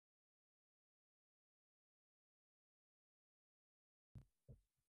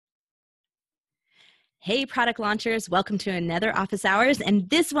Hey, product launchers, welcome to another Office Hours. And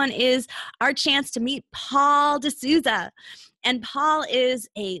this one is our chance to meet Paul D Souza. And Paul is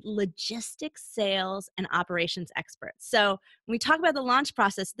a logistics, sales, and operations expert. So when we talk about the launch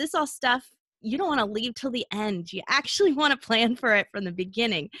process, this all stuff you don't want to leave till the end. You actually want to plan for it from the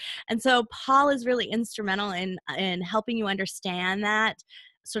beginning. And so Paul is really instrumental in helping you understand that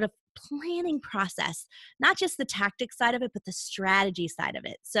sort of planning process, not just the tactic side of it, but the strategy side of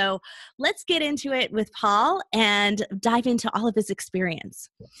it. So let's get into it with Paul and dive into all of his experience.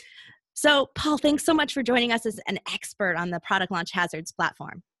 So Paul, thanks so much for joining us as an expert on the Product Launch Hazzards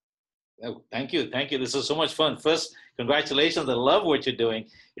platform. Oh, thank you. Thank you. This is so much fun. First, congratulations. I love what you're doing.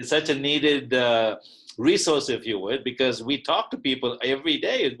 It's such a needed resource, if you would, because we talk to people every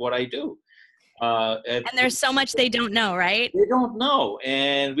day is what I do. And there's so much they don't know, right? They don't know.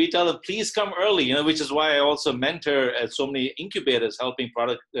 And we tell them, please come early, which is why I also mentor at so many incubators, helping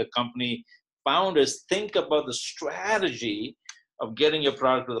product company founders think about the strategy of getting your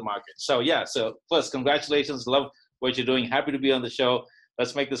product to the market. So first, congratulations. Love what you're doing. Happy to be on the show.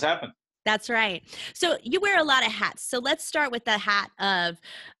 Let's make this happen. That's right. So you wear a lot of hats. So let's start with the hat of,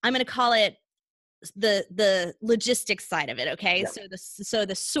 I'm going to call it the logistics side of it. Okay. Yeah. So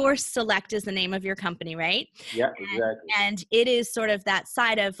the SourceSelect is the name of your company, right? Yeah, exactly. And it is sort of that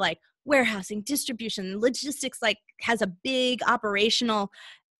side of like warehousing, distribution, logistics, like has a big operational,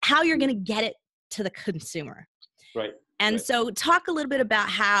 how you're going to get it to the consumer. Right. And right. So talk a little bit about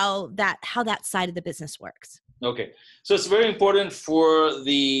how that side of the business works. Okay. So it's very important for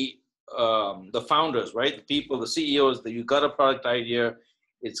the founders, right? The people, the CEOs, that you got a product idea,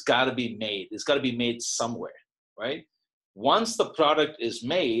 it's got to be made. It's got to be made somewhere, right? Once the product is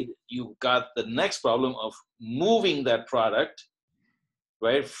made, you've got the next problem of moving that product,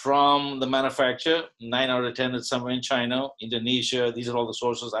 right, from the manufacturer. 9 out of 10 is somewhere in China, Indonesia. These are all the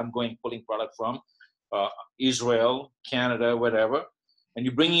sources I'm pulling product from. Israel, Canada, whatever. And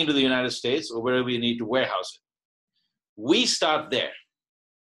you bring it into the United States or wherever you need to warehouse it. We start there,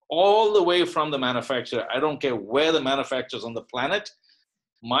 all the way from the manufacturer. I don't care where the manufacturer is on the planet.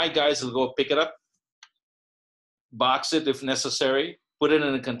 My guys will go pick it up, box it if necessary, put it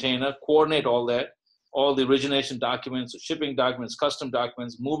in a container, coordinate all that, all the origination documents, shipping documents, custom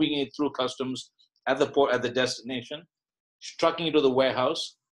documents, moving it through customs at the port, at the destination, trucking it to the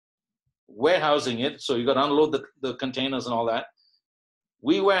warehouse, warehousing it. So you got to unload the containers and all that.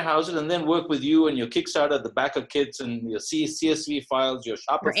 We warehouse it and then work with you and your KickStarter, the backup kits and your CSV files, your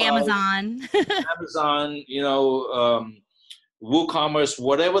Shopify, or Amazon, WooCommerce,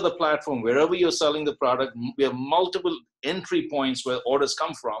 whatever the platform, wherever you're selling the product, we have multiple entry points where orders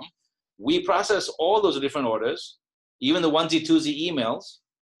come from. We process all those different orders, even the onesie twosie emails,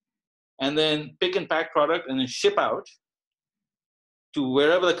 and then pick and pack product and then ship out to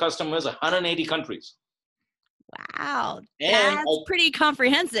wherever the customer is, 180 countries. Wow, that's pretty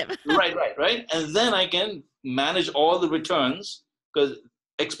comprehensive. Right. And then I can manage all the returns because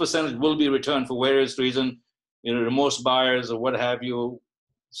X percentage will be returned for various reasons, remorse buyers or what have you,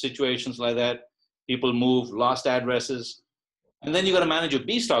 situations like that. People move, lost addresses. And then you got to manage your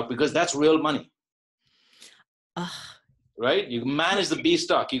B stock because that's real money. Right? You manage the B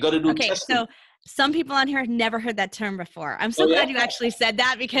stock. You got to do testing. So some people on here have never heard that term before. I'm so glad you actually said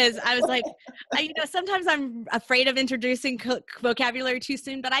that because I was like, sometimes I'm afraid of introducing vocabulary too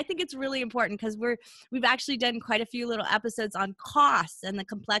soon, but I think it's really important because we've actually done quite a few little episodes on costs and the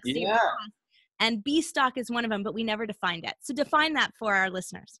complexity of costs. And B stock is one of them, but we never defined it. So define that for our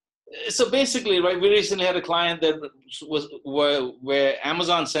listeners. So basically, right, we recently had a client that where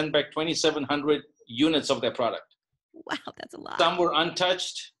Amazon sent back 2,700 units of their product. Wow, that's a lot. Some were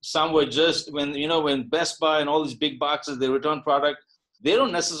untouched. Some were just when Best Buy and all these big boxes, they return product, they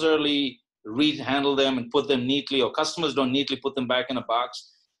don't necessarily handle them and put them neatly, or customers don't neatly put them back in a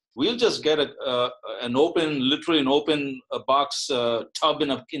box. We'll just get an open box tub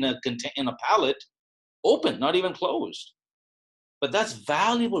in a pallet, open, not even closed. But that's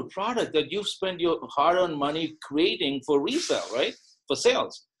valuable product that you've spent your hard-earned money creating for resale, right? For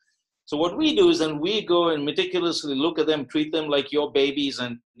sales. So what we do is then we go and meticulously look at them, treat them like your babies,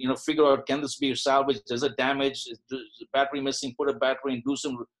 and figure out, can this be salvaged? Is it damaged? Is the battery missing? Put a battery and do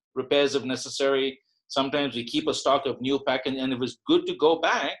some repairs if necessary. Sometimes we keep a stock of new packaging, and if it's good to go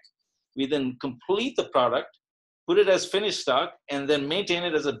back, we then complete the product, put it as finished stock, and then maintain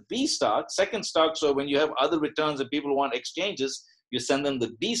it as a B stock, second stock. So when you have other returns and people want exchanges, you send them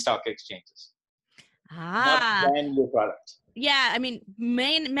the B stock exchanges. Not brand new product. Yeah, I mean,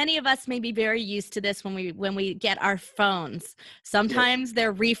 many of us may be very used to this when we get our phones. Yes. Sometimes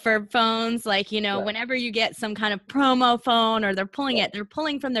they're refurb phones, like, Right. whenever you get some kind of promo phone or Right. they're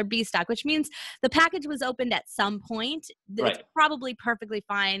pulling from their B stock, which means the package was opened at some point. It's Right. probably perfectly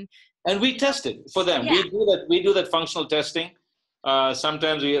fine. And we You know, test it for them. yeah. We do that functional testing.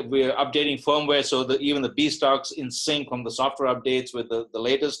 Sometimes we're updating firmware so that even the B stocks in sync from the software updates with the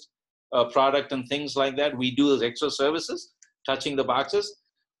latest product and things like that. We do those extra services, touching the boxes,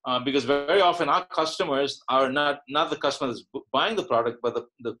 because very often our customers are not the customers buying the product, but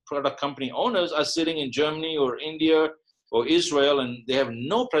the product company owners are sitting in Germany or India or Israel, and they have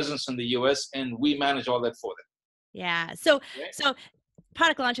no presence in the US, and we manage all that for them. Yeah. Right? So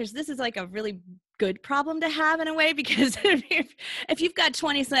product launchers, this is like a really good problem to have in a way, because if you've got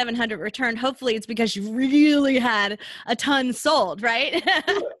 2,700 returned, hopefully it's because you really had a ton sold, right?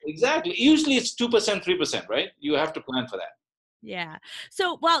 Sure, exactly. Usually it's 2%, 3%, right? You have to plan for that. Yeah.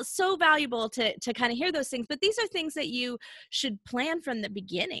 So, well, so valuable to kind of hear those things, but these are things that you should plan from the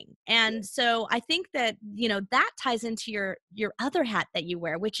beginning. And so I think that, that ties into your other hat that you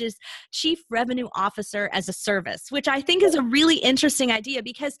wear, which is Chief Revenue Officer as a Service, which I think is a really interesting idea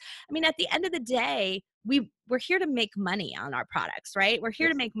because, I mean, at the end of the day, we're here to make money on our products, right? We're here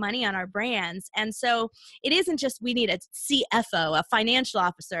to make money on our brands. And so it isn't just we need a CFO, a financial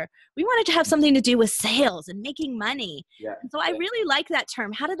officer. We want it to have something to do with sales and making money. Yeah. And so I really like that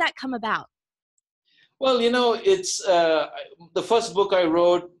term. How did that come about? Well, it's the first book I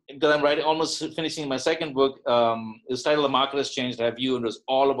wrote that I'm writing, almost finishing my second book, is titled The Market Has Changed Have You, and it was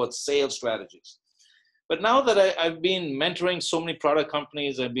all about sales strategies. But now that I've been mentoring so many product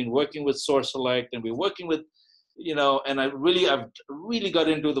companies, I've been working with SourceSelect and we're working with, and I've really got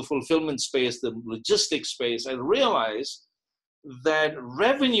into the fulfillment space, the logistics space. I realized that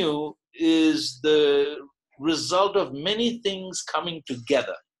revenue is the result of many things coming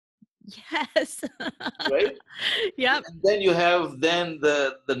together, Yes. right? Yep. And then you have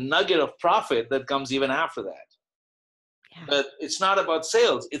the nugget of profit that comes even after that. Yeah. But it's not about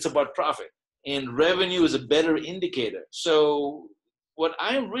sales, it's about profit. And revenue is a better indicator. So what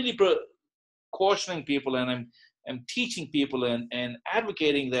I'm really cautioning people, and I'm teaching people and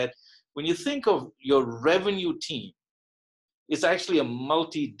advocating that when you think of your revenue team, it's actually a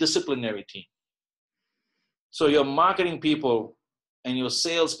multidisciplinary team. So your marketing people and your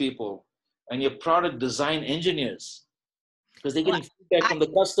sales people and your product design engineers, because they're Well, getting feedback from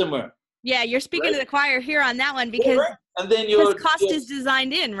the customer. yeah, you're speaking Right? to the choir here on that one Yeah, because right. And then cost is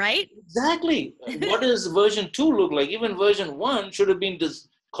designed in, right? exactly. What does version 2 look like? Even version 1 should have been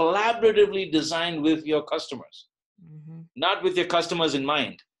collaboratively designed with your customers, not with your customers in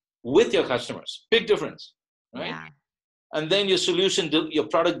mind, with your customers. Big difference, right? Yeah. And then your solution, your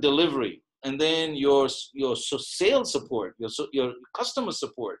product delivery, and then your sales support, your customer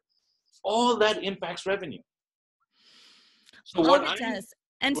support, all that impacts revenue. So All of it does.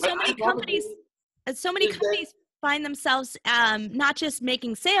 And what so many I'm companies, advocating so many is that, companies find themselves not just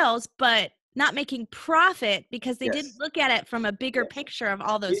making sales, but not making profit because they didn't yes, look at it from a bigger yes. picture of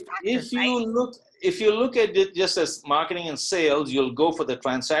all those factors, If right? you look at it just as marketing and sales, you'll go for the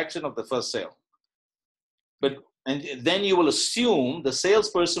transaction of the first sale. And then you will assume, the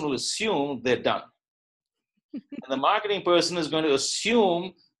salesperson will assume they're done. And the marketing person is going to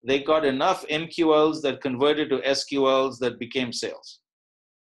assume they got enough MQLs that converted to SQLs that became sales.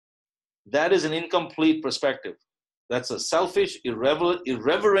 That is an incomplete perspective. That's a selfish,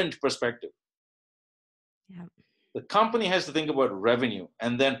 irreverent perspective. Yeah. The company has to think about revenue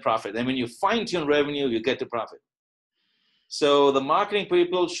and then profit. And when you fine-tune revenue, you get to profit. So the marketing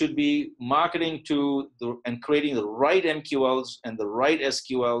people should be marketing and creating the right MQLs and the right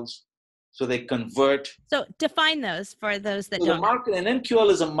SQLs so they convert. So define those for those that So don't know. an MQL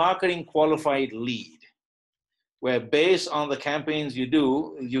is a marketing qualified lead, where based on the campaigns you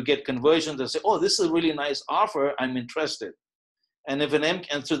do, you get conversions that say, oh, this is a really nice offer, I'm interested. And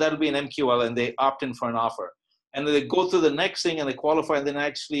so that'll be an MQL, and they opt in for an offer. And then they go through the next thing and they qualify and then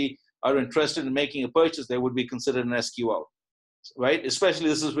actually are interested in making a purchase, they would be considered an SQL, right? Especially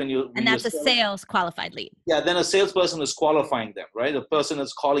this is when And that's a sales qualified lead. Yeah, then a salesperson is qualifying them, right? The person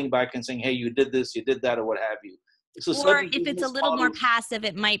is calling back and saying, hey, you did this, you did that, or what have you. So Or if it's a little more passive,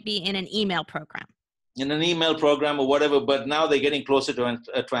 it might be in an email program. In an email program or whatever, but now they're getting closer to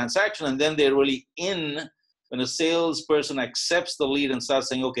a transaction, and then they're really in. When a salesperson accepts the lead and starts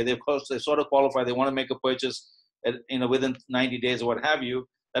saying, okay, they sort of qualify, they want to make a purchase within 90 days or what have you,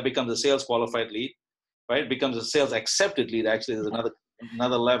 that becomes a sales qualified lead, right? It becomes a sales accepted lead. Actually, there's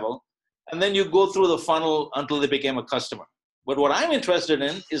another level. And then you go through the funnel until they became a customer. But what I'm interested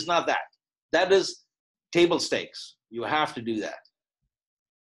in is not that. That is table stakes. You have to do that.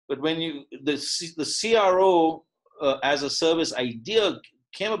 But when the CRO as a service idea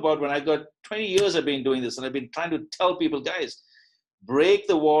came about when I got 20 years I've been doing this, and I've been trying to tell people, guys, break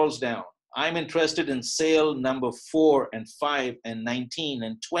the walls down. I'm interested in sale number 4 and 5 and 19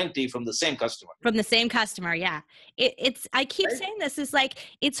 and 20 from the same customer. From the same customer, yeah. I keep saying this, is like,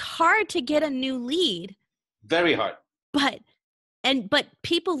 it's hard to get a new lead. Very hard. But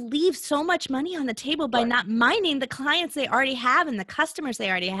people leave so much money on the table by not mining the clients they already have and the customers they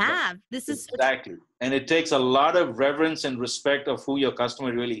already have. This is exactly. And it takes a lot of reverence and respect of who your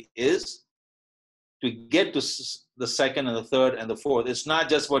customer really is to get to the second and the third and the fourth. It's not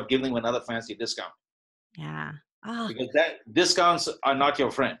just about giving them another fancy discount. Yeah. Oh. Because that discounts are not your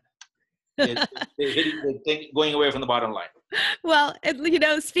friend. They're going away from the bottom line. Well,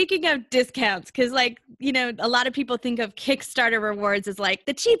 speaking of discounts, because a lot of people think of KickStarter rewards as like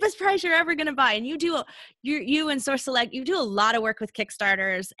the cheapest price you're ever going to buy. And you and SourceSelect, you do a lot of work with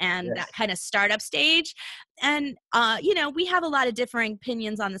Kickstarters and that kind of startup stage. And, we have a lot of differing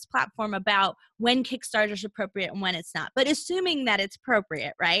opinions on this platform about when Kickstarter is appropriate and when it's not. But assuming that it's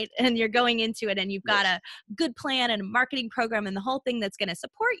appropriate, right? And you're going into it and you've got a good plan and a marketing program and the whole thing that's going to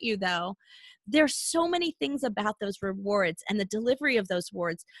support you, though, there's so many things about those rewards and the delivery of those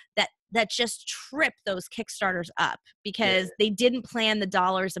rewards that just trip those Kickstarters up because they didn't plan the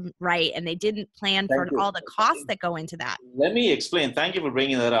dollars right and they didn't plan for all the costs that go into that. Let me explain. Thank you for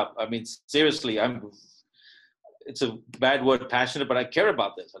bringing that up. I mean, seriously, it's a bad word, passionate, but I care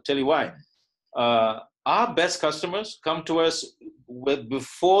about this. I'll tell you why. Our best customers come to us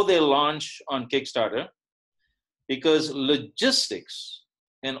before they launch on Kickstarter because logistics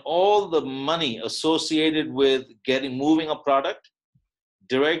and all the money associated with moving a product,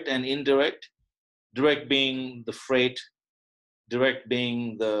 direct and indirect, direct being the freight, direct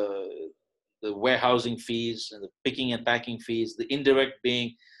being the warehousing fees and the picking and packing fees, the indirect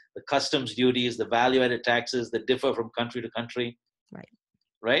being the customs duties, the value-added taxes that differ from country to country.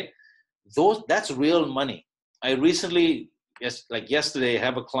 Right? That's real money. I recently, yesterday,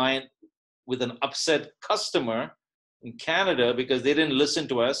 have a client with an upset customer in Canada because they didn't listen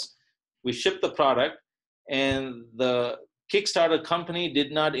to us. We shipped the product and the Kickstarter company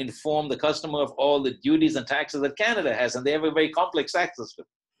did not inform the customer of all the duties and taxes that Canada has, and they have a very complex tax system.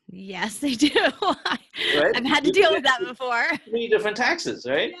 Yes, they do. I've had to deal with that before. 3 different taxes,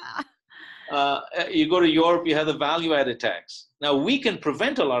 right? Yeah. You go to Europe, you have the value-added tax. Now, we can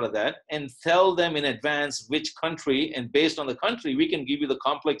prevent a lot of that and tell them in advance which country, and based on the country, we can give you the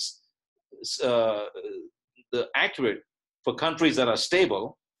complex, the accurate for countries that are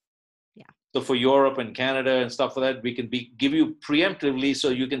stable. Yeah. So for Europe and Canada and stuff like that, we can give you preemptively so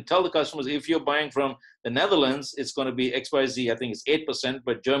you can tell the customers if you're buying from the Netherlands, it's going to be XYZ, I think it's 8%,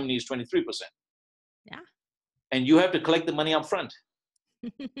 but Germany is 23%. Yeah. And you have to collect the money up front.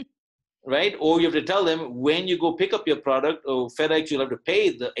 Right? Or you have to tell them when you go pick up your product or FedEx, you'll have to pay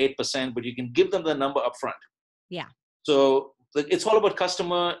the 8%, but you can give them the number up front. Yeah. So it's all about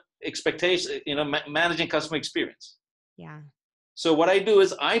customer expectation, managing customer experience. Yeah. So what I do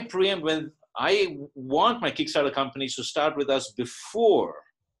is I preempt when I want my Kickstarter companies to start with us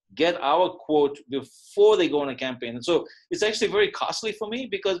get our quote before they go on a campaign. And so it's actually very costly for me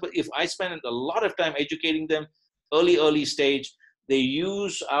because if I spend a lot of time educating them early stage, they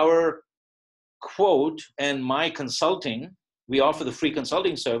use our quote and my consulting. We offer the free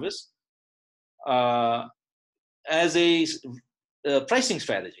consulting service as a pricing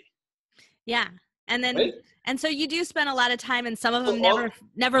strategy. Yeah. And then, right? And so you do spend a lot of time, and some of them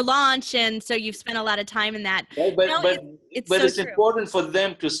never launch. And so you've spent a lot of time in that. Right, but it's important for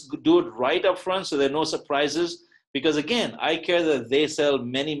them to do it right up front so there are no surprises. Because again, I care that they sell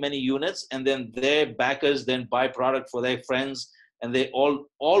many, many units and then their backers then buy product for their friends, and they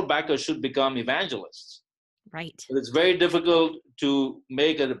all backers should become evangelists. Right. But it's very difficult to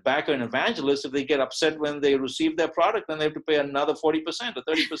make a backer an evangelist if they get upset when they receive their product and they have to pay another 40% or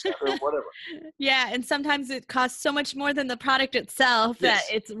 30% or whatever. Yeah, and sometimes it costs so much more than the product itself that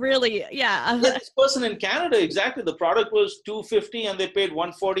it's really, This person in Canada, exactly, the product was $250 and they paid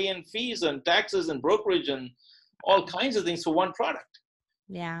 $140 in fees and taxes and brokerage and all kinds of things for one product.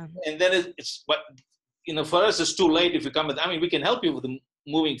 Yeah. And then but for us, it's too late if you come with, we can help you with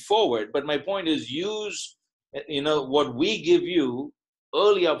moving forward. But my point is use what we give you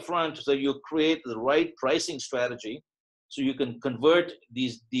early up front so you create the right pricing strategy so you can convert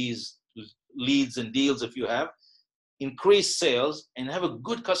these leads and deals if you have, increase sales, and have a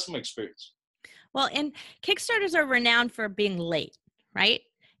good customer experience. Well, and Kickstarters are renowned for being late, right?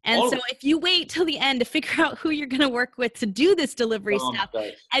 And so if you wait till the end to figure out who you're going to work with to do this delivery stuff,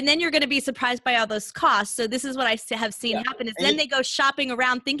 and then you're going to be surprised by all those costs. So this is what I have seen happen is then they go shopping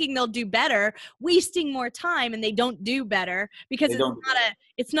around thinking they'll do better, wasting more time, and they don't do better because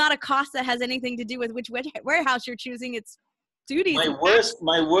it's not a cost that has anything to do with which warehouse you're choosing. It's duties.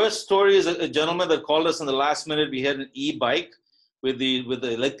 My worst story is a gentleman that called us in the last minute. We had an e-bike with the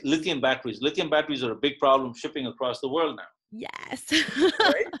lithium batteries. Lithium batteries are a big problem shipping across the world now. Yes.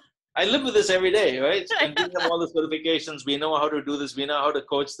 Right? I live with this every day, right? And giving them all the certifications. We know how to do this. We know how to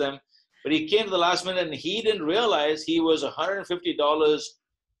coach them. But he came to the last minute and he didn't realize he was $150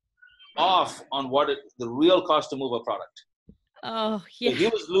 off on the real cost to move a product. Oh, yeah. So he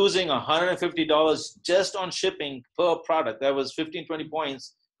was losing $150 just on shipping per product. That was 15, 20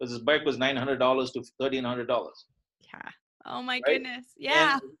 points because his bike was $900 to $1,300. Yeah. Oh my goodness.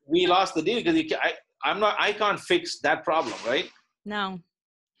 Yeah. And we lost the deal because I can't fix that problem, right? No.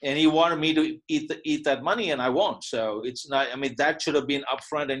 And he wanted me to eat that money, and I won't. So it's not. I mean, that should have been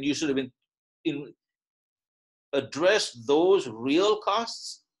upfront, and you should have been addressed those real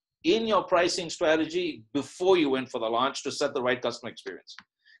costs in your pricing strategy before you went for the launch to set the right customer experience.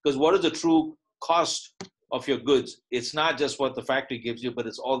 Because what is the true cost of your goods? It's not just what the factory gives you, but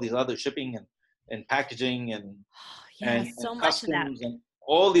it's all these other shipping and packaging and so much customs of that. and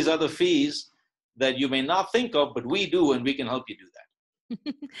all these other fees that you may not think of, but we do, and we can help you do that.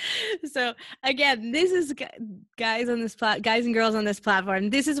 So again, this is guys and girls on this platform.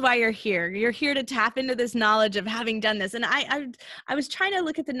 This is why you're here. You're here to tap into this knowledge of having done this. And I was trying to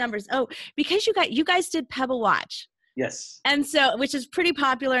look at the numbers. Oh, because you guys did Pebble Watch. Yes. And so, which is pretty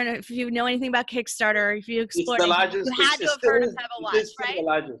popular. And if you know anything about KickStarter, if you explore, you had to have heard of Pebble Watch, right? The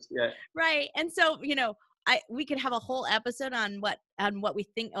largest, yeah. Right. And so, we could have a whole episode on what we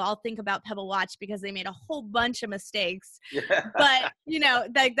all think about Pebble Watch because they made a whole bunch of mistakes. Yeah. But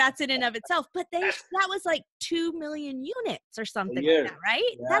that's in and of itself. But that was like 2 million units or something like that,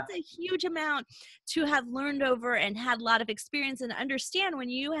 right? Yeah. That's a huge amount to have learned over and had a lot of experience and understand when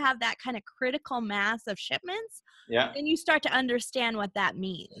you have that kind of critical mass of shipments. Yeah. Then you start to understand what that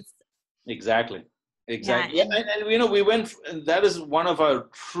means. Exactly. Yeah, and we went. And that is one of our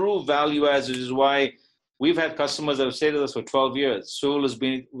true value adds, which is why. We've had customers that have stayed with us for 12 years. Sewell has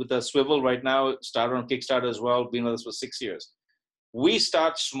been with us, Swivel right now, started on KickStarter as well, been with us for 6 years. We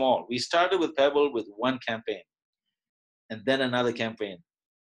start small. We started with Pebble with one campaign and then another campaign,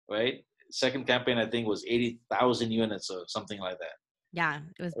 right? Second campaign, I think, was 80,000 units or something like that. Yeah,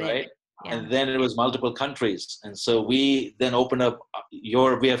 it was big. Right? Yeah. And then it was multiple countries. And so we then opened up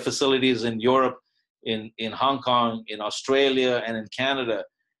Europe. We have facilities in Europe, in Hong Kong, in Australia, and in Canada.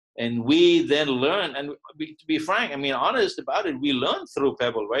 And we then learn, and to be frank, honest about it, we learned through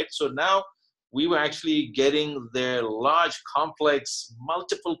Pebble, right? So now we were actually getting their large, complex,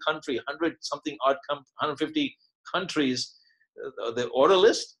 multiple country, 150 countries, the order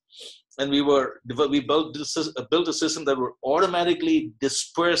list. And we built a system that would automatically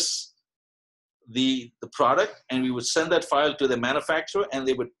disperse the product, and we would send that file to the manufacturer, and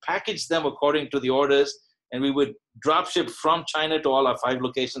they would package them according to the orders. And we would drop ship from China to all our 5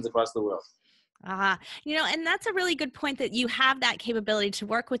 locations across the world. And that's a really good point that you have that capability to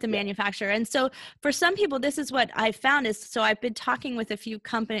work with the manufacturer. And so for some people, this is what I found is, so I've been talking with a few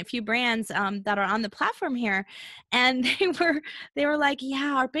brands that are on the platform here, and they were like,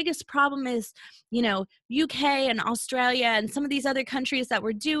 yeah, our biggest problem is, UK and Australia and some of these other countries that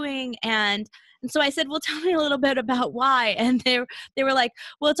we're doing. And so I said, well, tell me a little bit about why. And they were like,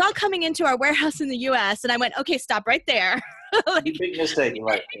 well, it's all coming into our warehouse in the US. And I went, okay, stop right there. Big mistake,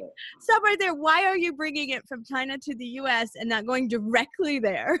 right? Stop right there. Why are you bringing it from China to the US and not going directly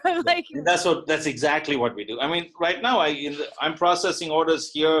there? That's exactly what we do. Right now I'm processing orders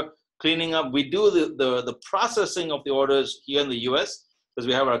here, cleaning up. We do the processing of the orders here in the US because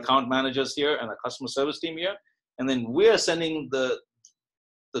we have our account managers here and our customer service team here. And then we're sending the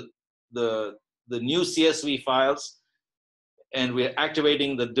new CSV files, and we're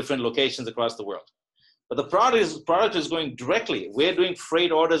activating the different locations across the world. But the product is going directly. We're doing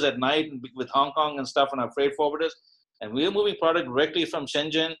freight orders at night with Hong Kong and stuff on our freight forwarders, and we're moving product directly from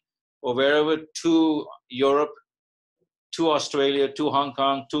Shenzhen or wherever to Europe, to Australia, to Hong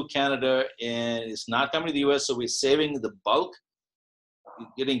Kong, to Canada, and it's not coming to the US, so we're saving the bulk,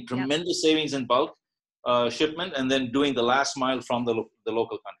 getting tremendous savings in bulk shipment, and then doing the last mile from the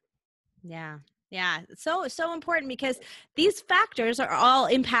local country. Yeah. Yeah. So important because these factors are all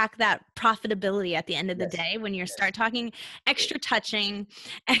impact that profitability at the end of the day when you start talking extra touching,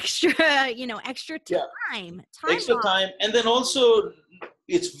 extra time. Extra time. And then also,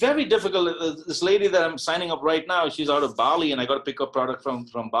 it's very difficult. This lady that I'm signing up right now, she's out of Bali, and I got to pick up product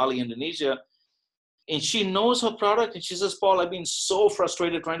from Bali, Indonesia. And she knows her product, and she says, Paul, I've been so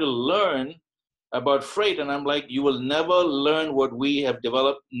frustrated trying to learn about freight. And I'm like, you will never learn what we have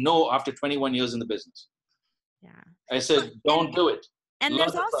developed. No, after 21 years in the business. Yeah. I said, don't do it. And Learn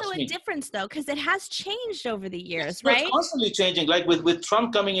there's to also trust a me. difference, though, because it has changed over the years, It's right? constantly changing. Like with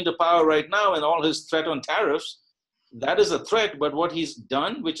Trump coming into power right now and all his threat on tariffs, that is a threat. But what he's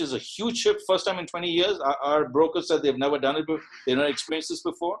done, which is a huge shift, first time in 20 years, our brokers said they've never done it before. They've never experienced this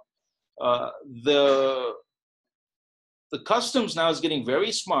before. The customs now is getting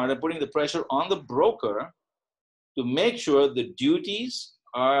very smart at putting the pressure on the broker to make sure the duties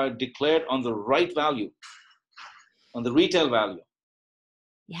are declared on the right value, on the retail value.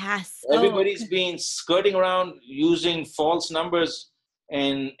 Yes. Everybody's been skirting around using false numbers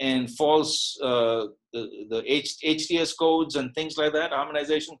and false the HTS codes and things like that,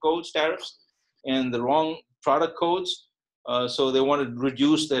 harmonization codes, tariffs, and the wrong product codes. So they want to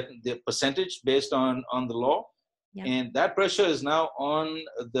reduce the percentage based on the law. Yep. And that pressure is now on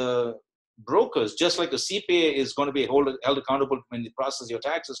the brokers, just like the CPA is going to be held accountable when you process your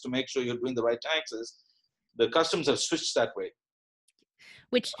taxes to make sure you're doing the right taxes. The customs have switched that way.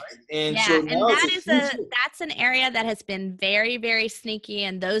 Which, and yeah, so and that's an area that has been very, very sneaky.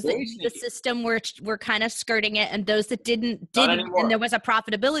 And those that knew the system were kind of skirting it, and those that didn't, and there was a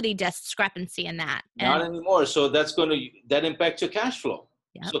profitability discrepancy in that. Not anymore. So that impacts your cash flow.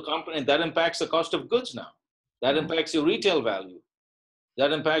 Yep. So that impacts the cost of goods now. That impacts your retail value.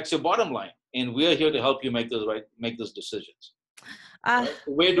 That impacts your bottom line. And we're here to help you make those decisions. Right?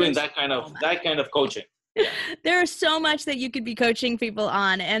 We're doing that kind of coaching. Yeah. There's so much that you could be coaching people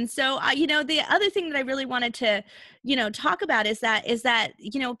on. And so, the other thing that I really wanted to, talk about is that,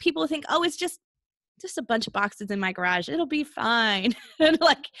 people think, oh, it's just a bunch of boxes in my garage. It'll be fine. and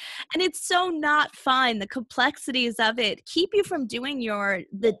it's so not fine. The complexities of it keep you from doing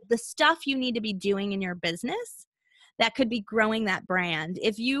the stuff you need to be doing in your business that could be growing that brand.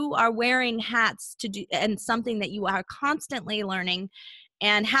 If you are wearing hats to do, and something that you are constantly learning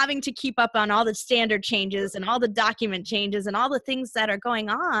and having to keep up on all the standard changes and all the document changes and all the things that are going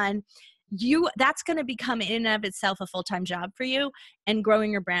on, that's going to become in and of itself a full-time job for you, and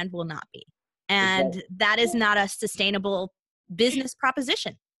growing your brand will not be. And that is not a sustainable business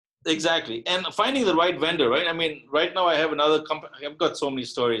proposition. Exactly. And finding the right vendor, right? I mean, right now I have another company. I've got so many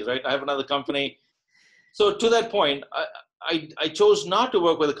stories, right? I have another company. So to that point, I chose not to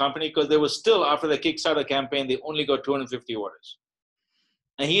work with a company because they were still, after the KickStarter campaign, they only got 250 orders.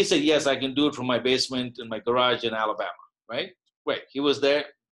 And he said, yes, I can do it from my basement in my garage in Alabama, right? Great. He was there.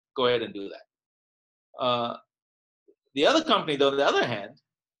 Go ahead and do that. The other company, though, on the other hand,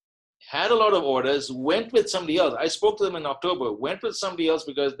 had a lot of orders, went with somebody else. I spoke to them in October, went with somebody else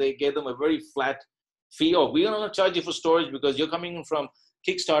because they gave them a very flat fee. Oh, we're going to charge you for storage because you're coming in from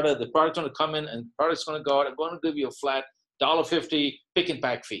KickStarter. The product's going to come in and the product's going to go out. I'm going to give you a flat $1.50 pick and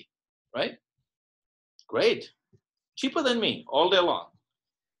pack fee, right? Great. Cheaper than me all day long.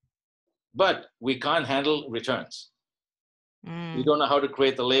 But we can't handle returns. We don't know how to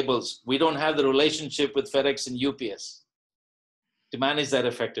create the labels. We don't have the relationship with FedEx and UPS to manage that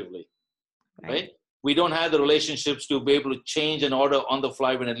effectively, right? We don't have the relationships to be able to change an order on the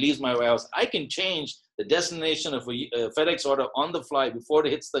fly when it leaves my warehouse. I can change the destination of a FedEx order on the fly before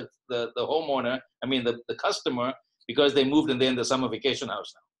it hits the homeowner, the customer, because they moved and they're in the summer vacation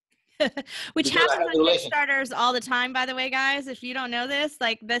house now. Which happens on Kickstarters all the time, by the way, guys. If you don't know this,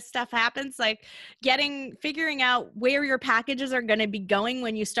 this stuff happens. Figuring out where your packages are going to be going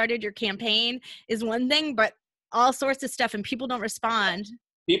when you started your campaign is one thing, but all sorts of stuff, and people don't respond.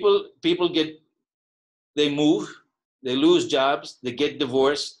 People they move, they lose jobs, they get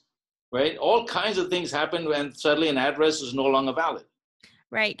divorced, right? All kinds of things happen when suddenly an address is no longer valid.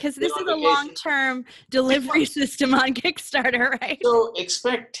 Right, because this is a long-term delivery system on Kickstarter, right? So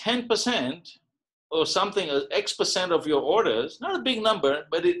expect 10% or something, X% of your orders, not a big number,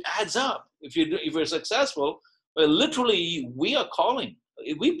 but it adds up. If you're successful, literally we are calling.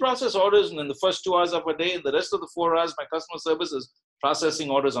 We process orders in the first 2 hours of a day, and the rest of the 4 hours, my customer service is processing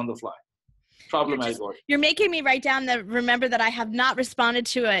orders on the fly. You're making me write down remember that I have not responded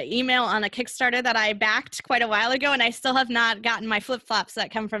to an email on a Kickstarter that I backed quite a while ago, and I still have not gotten my flip-flops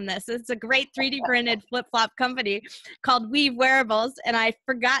that come from this. It's a great 3D printed flip-flop company called Weave Wearables, and I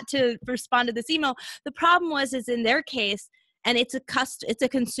forgot to respond to this email. The problem is in their case, and it's a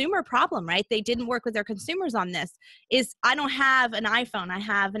consumer problem, right? They didn't work with their consumers on this, is I don't have an iPhone, I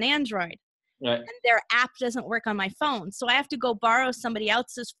have an Android. Right. And their app doesn't work on my phone. So I have to go borrow somebody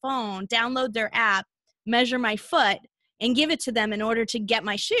else's phone, download their app, measure my foot, and give it to them in order to get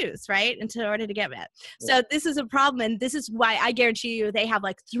my shoes, right? And in order to get it. So this is a problem. And this is why I guarantee you they have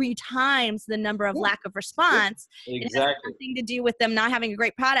like 3 times the number of lack of response. Exactly. It has nothing to do with them not having a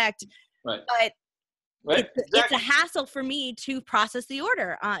great product, Right. but Right. it's a hassle for me to process the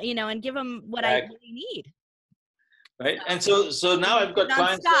order, you know, and give them what I really need. Right. And so now I've got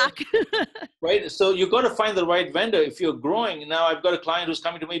clients that, right. So you got to find the right vendor. If you're growing now, I've got a client who's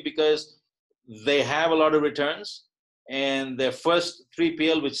coming to me because they have a lot of returns and their first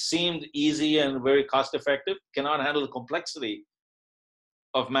 3PL, which seemed easy and very cost effective, cannot handle the complexity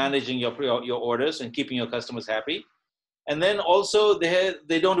of managing your orders and keeping your customers happy. And then also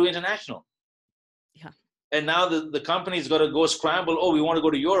they don't do international. Yeah. And now the company's got to go scramble. Oh, we want to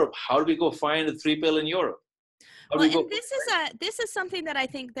go to Europe. How do we go find a 3PL in Europe? Well, and this is something that I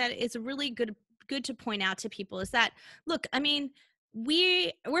think that is really good to point out to people is that, look, I mean,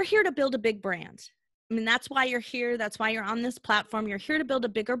 we're here to build a big brand. I mean, that's why you're here. That's why you're on this platform. You're here to build a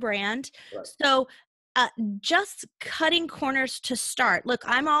bigger brand. Right. So just cutting corners to start. Look,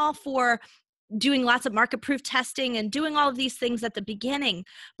 I'm all for doing lots of market proof testing and doing all of these things at the beginning,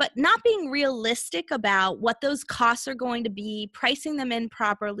 but not being realistic about what those costs are going to be, pricing them in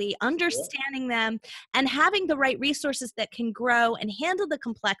properly, understanding them, and having the right resources that can grow and handle the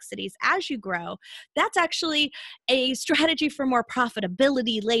complexities as you grow. That's actually a strategy for more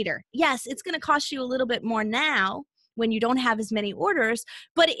profitability later. Yes, it's going to cost you a little bit more now when you don't have as many orders,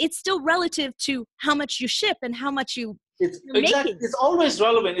 but it's still relative to how much you ship and how much you're making. It's always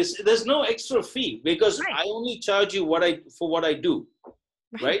relevant. There's no extra fee because I only charge you for what I do,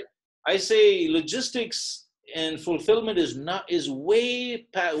 right? I say logistics and fulfillment is way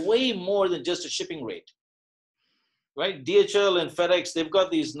more than just a shipping rate, right? DHL and FedEx,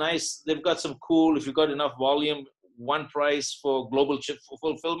 they've got some cool, if you've got enough volume, one price for global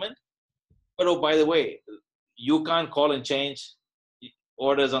fulfillment. But oh, by the way, you can't call and change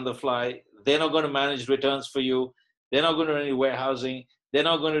orders on the fly. They're not going to manage returns for you. They're not going to do any warehousing. They're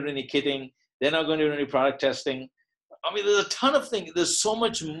not going to do any kitting. They're not going to do any product testing. I mean, there's a ton of things. There's so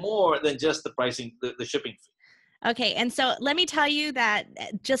much more than just the pricing, the shipping fee. Okay. And so let me tell you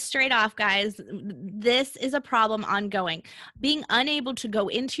that just straight off, guys, this is a problem ongoing. Being unable to go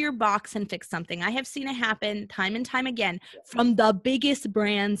into your box and fix something. I have seen it happen time and time again from the biggest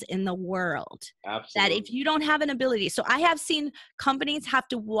brands in the world. Absolutely. That if you don't have an ability. So I have seen companies have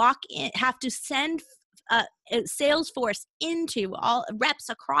to send Salesforce into all reps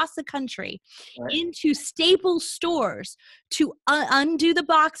across the country into staple stores to undo the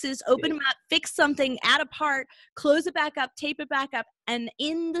boxes, open them up, fix something, add a part, close it back up, tape it back up, and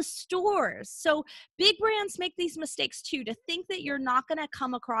in the stores. So big brands make these mistakes too. To think that you're not going to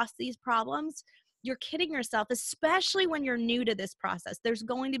come across these problems, you're kidding yourself, especially when you're new to this process. There's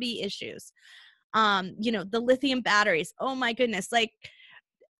going to be issues. The lithium batteries. Oh my goodness. Like,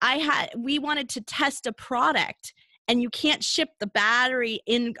 we wanted to test a product and you can't ship the battery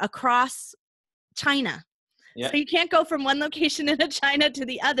across China. So you can't go from one location in China to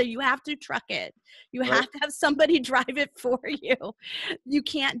the other. You have to truck it. You have to have somebody drive it for you. You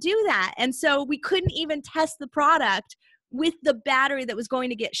can't do that. And so we couldn't even test the product with the battery that was going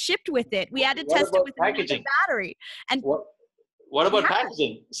to get shipped with it. We had to test it with another battery. And what about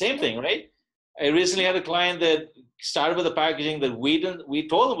packaging? Same thing, right? I recently had a client that started with the packaging that we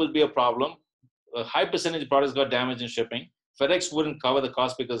told them would be a problem. A high percentage of products got damaged in shipping. FedEx wouldn't cover the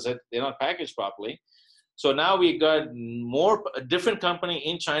cost because they're not packaged properly. So now we got a different company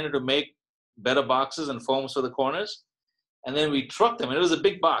in China to make better boxes and foams for the corners. And then we trucked them. And it was a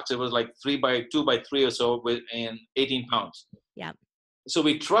big box. It was like 3 by 2 by 3 or so and 18 pounds. Yeah. So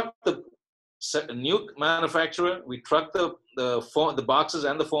we trucked the new manufacturer. We trucked the boxes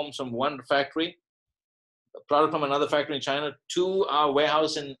and the foams from one factory, a product from another factory in China, to our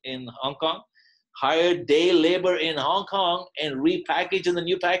warehouse in Hong Kong, hired day labor in Hong Kong and repackaged in the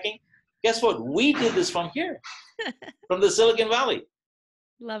new packing. Guess what? We did this from here, from the Silicon Valley.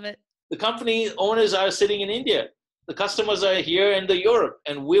 Love it. The company owners are sitting in India. The customers are here in Europe,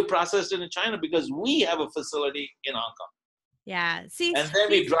 and we processed it in China because we have a facility in Hong Kong. Yeah. See, and then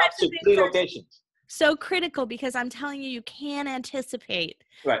we dropped to 3 locations. So critical, because I'm telling you, you can anticipate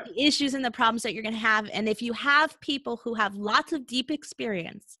the issues and the problems that you're going to have. And if you have people who have lots of deep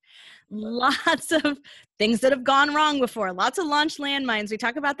experience, lots of things that have gone wrong before, lots of launch landmines. We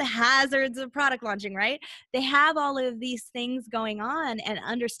talk about the hazards of product launching, right? They have all of these things going on and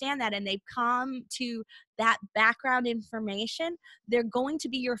understand that, and they've come to that background information. They're going to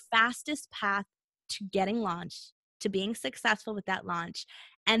be your fastest path to getting launched, to being successful with that launch.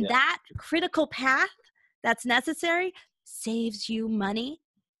 And that critical path that's necessary saves you money.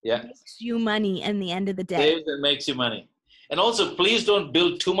 Yeah. Makes you money in the end of the day. Saves and makes you money. And also, please don't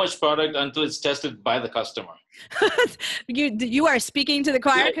build too much product until it's tested by the customer. You are speaking to the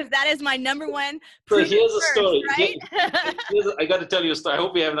choir, because that is my number one. So here's a story. Right? I got to tell you a story. I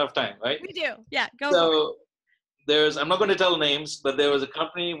hope we have enough time, right? We do. Yeah, go so I'm not going to tell names, but there was a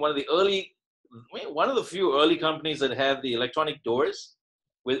company, one of the few early companies that had the electronic doors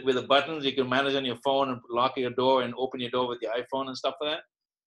with the buttons you can manage on your phone and lock your door and open your door with your iPhone and stuff like that.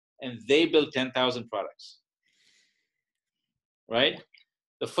 And they built 10,000 products, right?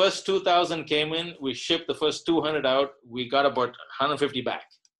 The first 2,000 came in, we shipped the first 200 out, we got about 150 back.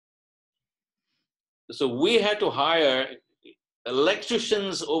 So we had to hire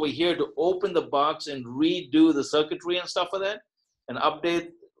electricians over here to open the box and redo the circuitry and stuff like that, and update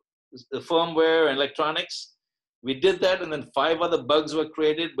the firmware and electronics. We did that, and then 5 other bugs were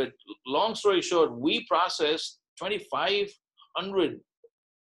created. But long story short, we processed 2,500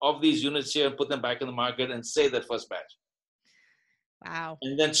 of these units here and put them back in the market and saved that first batch. Wow.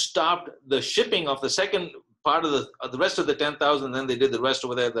 And then stopped the shipping of the second part of the rest of the 10,000. And then they did the rest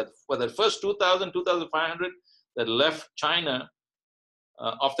over there. That for the first 2,000, 2,500 that left China,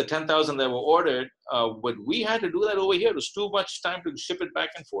 of the 10,000 that were ordered, but we had to do that over here. It was too much time to ship it back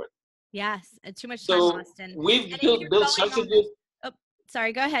and forth. Yes, too much time lost. We've built such a good. Oh,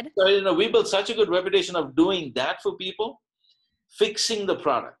 sorry, go ahead. Sorry, we built such a good reputation of doing that for people, fixing the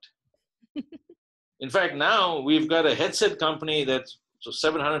product. In fact, now we've got a headset company that's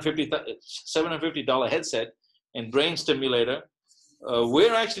 $750 headset and brain stimulator.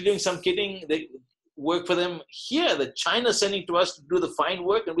 We're actually doing some kitting. They work for them here that China's sending to us to do the fine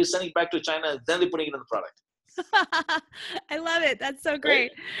work, and we're sending it back to China, and then they're putting it in the product. I love it. That's so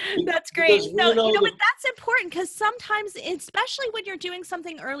great. Right? That's great. So, but that's important, because sometimes, especially when you're doing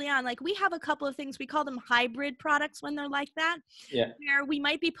something early on, like we have a couple of things, we call them hybrid products when they're like that, where we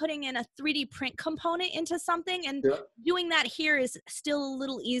might be putting in a 3D print component into something, and doing that here is still a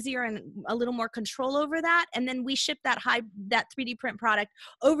little easier and a little more control over that. And then we ship that 3D print product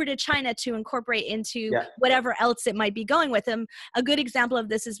over to China to incorporate into whatever else it might be going with them. A good example of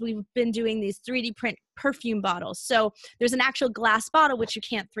this is we've been doing these 3D print perfume bottles. So there's an actual glass bottle, which you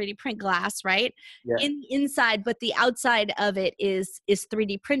can't 3D print glass, right? In the inside, but the outside of it is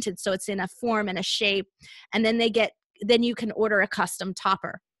 3D printed. So it's in a form and a shape. And then then you can order a custom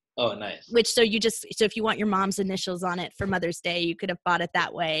topper. Oh, nice. So if you want your mom's initials on it for Mother's Day, you could have bought it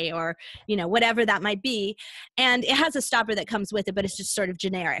that way, or, whatever that might be. And it has a stopper that comes with it, but it's just sort of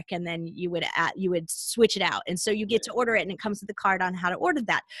generic. And then you would switch it out. And so you get to order it, and it comes with a card on how to order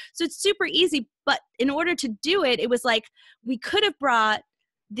that. So it's super easy. But in order to do it, it was like, we could have brought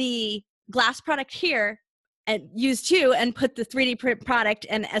the glass product here and used two and put the 3D print product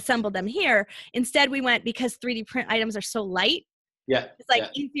and assembled them here. Instead, we went, because 3D print items are so light,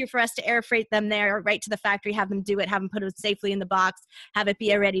 it's easier for us to air freight them there, right to the factory, have them do it, have them put it safely in the box, have it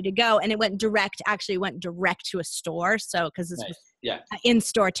be ready to go. And it went direct to a store. So, because this was an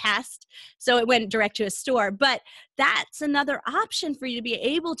in-store test. So it went direct to a store. But that's another option for you to be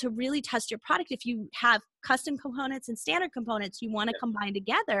able to really test your product. If you have custom components and standard components you want to combine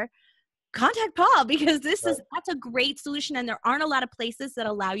together, contact Paul, because that's a great solution. And there aren't a lot of places that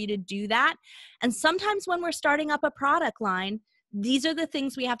allow you to do that. And sometimes when we're starting up a product line, these are the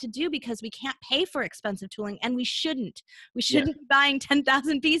things we have to do, because we can't pay for expensive tooling, and we shouldn't. We shouldn't be buying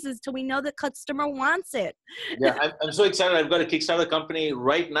 10,000 pieces till we know the customer wants it. I'm so excited. I've got a KickStarter company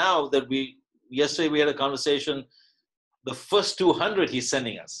right now that yesterday we had a conversation. The first 200 he's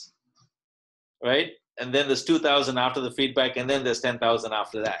sending us, right? And then there's 2,000 after the feedback, and then there's 10,000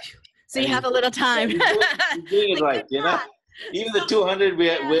 after that. So you have a little time. He's doing it right, Even the 200,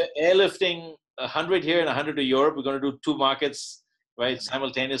 we're airlifting 100 here and 100 to Europe. We're going to do 2 markets, right,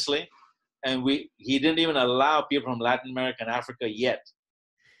 simultaneously. And he didn't even allow people from Latin America and Africa yet,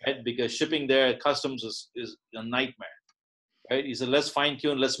 right? Because shipping there, customs is a nightmare, right? He said, let's fine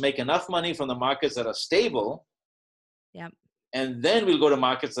tune, let's make enough money from the markets that are stable. And then we'll go to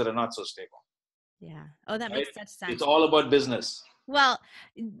markets that are not so stable. Oh, that makes such sense. It's all about business. Well,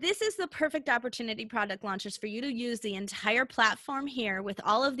 this is the perfect opportunity, product launchers, for you to use the entire platform here with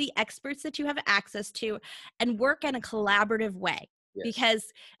all of the experts that you have access to and work in a collaborative way. Because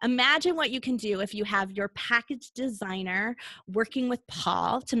imagine what you can do if you have your package designer working with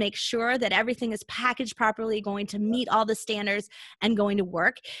Paul to make sure that everything is packaged properly, going to meet all the standards and going to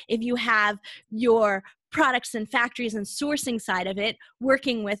work. If you have your products and factories and sourcing side of it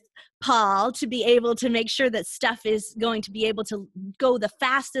working with Paul to be able to make sure that stuff is going to be able to go the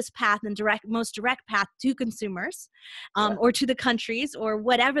fastest path and most direct path to consumers, or to the countries, or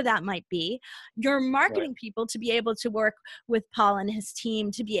whatever that might be. Your marketing people to be able to work with Paul and his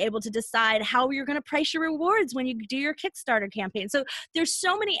team to be able to decide how you're going to price your rewards when you do your Kickstarter campaign. So there's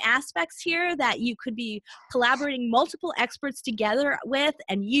so many aspects here that you could be collaborating multiple experts together with,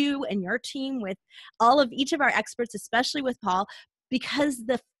 and you and your team with all of each of our experts, especially with Paul, because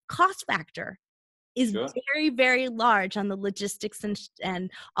the cost factor is very, very large on the logistics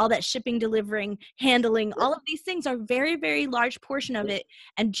and all that shipping, delivering, handling. All of these things are very, very large portion of it.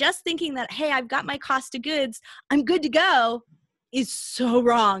 And just thinking that, hey, I've got my cost of goods, I'm good to go, is so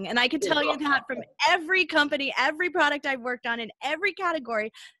wrong. And I can tell you that from every company, every product I've worked on in every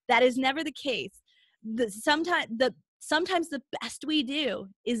category, that is never the case. Sometimes the best we do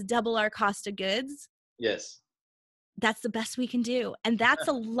is double our cost of goods. Yes. That's the best we can do. And that's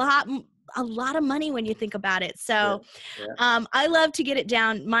a lot of money when you think about it. So I love to get it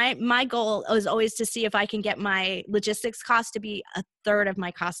down. My goal is always to see if I can get my logistics cost to be a third of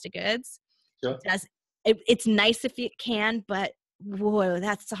my cost of goods. Sure. It's nice if it can, but whoa,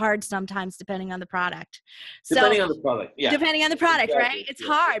 that's hard sometimes depending on the product. Depending on the product, Depending on the product, exactly. Right? It's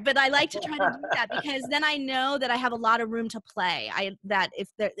hard, but I like to try to do that because then I know that I have a lot of room to play. That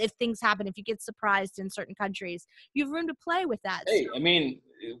if things happen, if you get surprised in certain countries, you have room to play with that. Hey, I mean,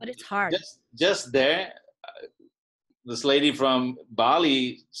 but it's hard. Just there, this lady from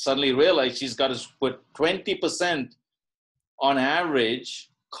Bali suddenly realized she's got to put 20% on average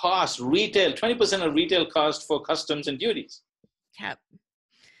cost, retail, 20% of retail cost for customs and duties. Yep.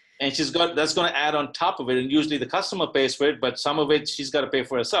 And that's going to add on top of it. And usually the customer pays for it, but some of it she's got to pay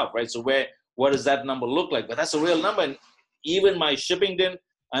for herself, right? So what does that number look like? But that's a real number. And even my shipping didn't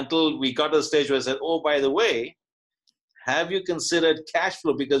until we got to the stage where I said, oh, by the way, have you considered cash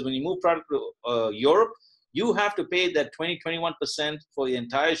flow? Because when you move product to Europe, you have to pay that 21% for the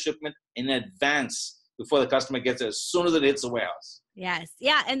entire shipment in advance before the customer gets it, as soon as it hits the warehouse. Yes.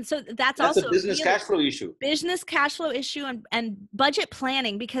 Yeah. And so that's also a business cash flow issue. Business cash flow issue and budget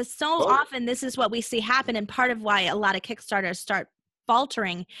planning, because so often this is what we see happen. And part of why a lot of Kickstarters start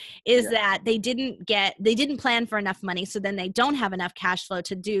faltering is that they didn't plan for enough money. So then they don't have enough cash flow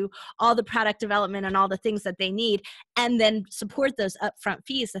to do all the product development and all the things that they need, and then support those upfront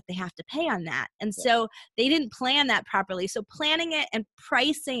fees that they have to pay on that. And so they didn't plan that properly. So planning it and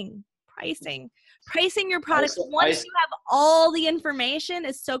pricing your products once you have all the information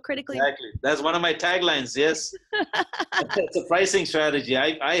is so critically important. That's one of my taglines. Yes. It's a pricing strategy.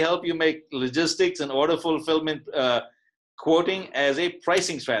 I help you make logistics and order fulfillment quoting as a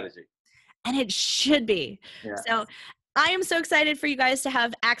pricing strategy. And it should be. So I am so excited for you guys to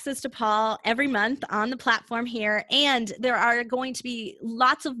have access to Paul every month on the platform here. And there are going to be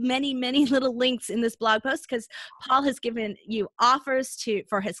many, many little links in this blog post, because Paul has given you offers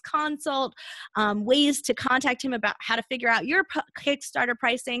for his consult, ways to contact him about how to figure out your Kickstarter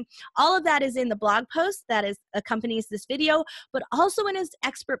pricing. All of that is in the blog post that accompanies this video, but also in his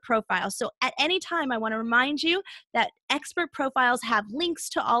expert profile. So at any time, I want to remind you that expert profiles have links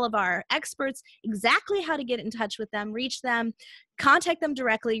to all of our experts, exactly how to get in touch with them, reach them, contact them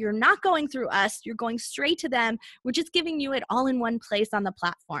directly. You're not going through us. You're going straight to them. We're just giving you it all in one place on the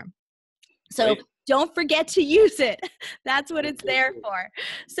platform. So don't forget to use it. That's what it's there for.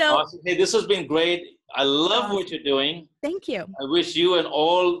 So awesome. Hey, this has been great. I love what you're doing. Thank you. I wish you and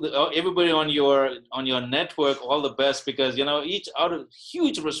everybody on your network all the best, because each out of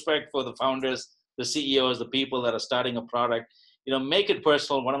huge respect for the founders, the CEOs, the people that are starting a product. Make it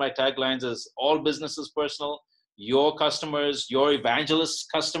personal. One of my taglines is all business is personal. Your customers, your evangelist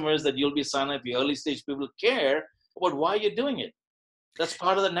customers that you'll be signing up, your early stage people care about why you're doing it. That's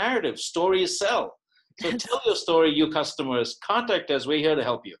part of the narrative. Stories sell. So tell your story, you customers. Contact us. We're here to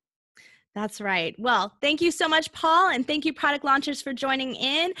help you. That's right. Well, thank you so much, Paul, and thank you, Product Launchers, for joining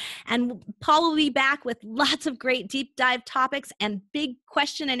in. And Paul will be back with lots of great deep dive topics and big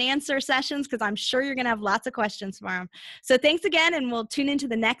question and answer sessions, because I'm sure you're going to have lots of questions for him. So thanks again, and we'll tune into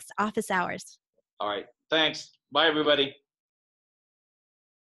the next office hours. All right. Thanks. Bye, everybody.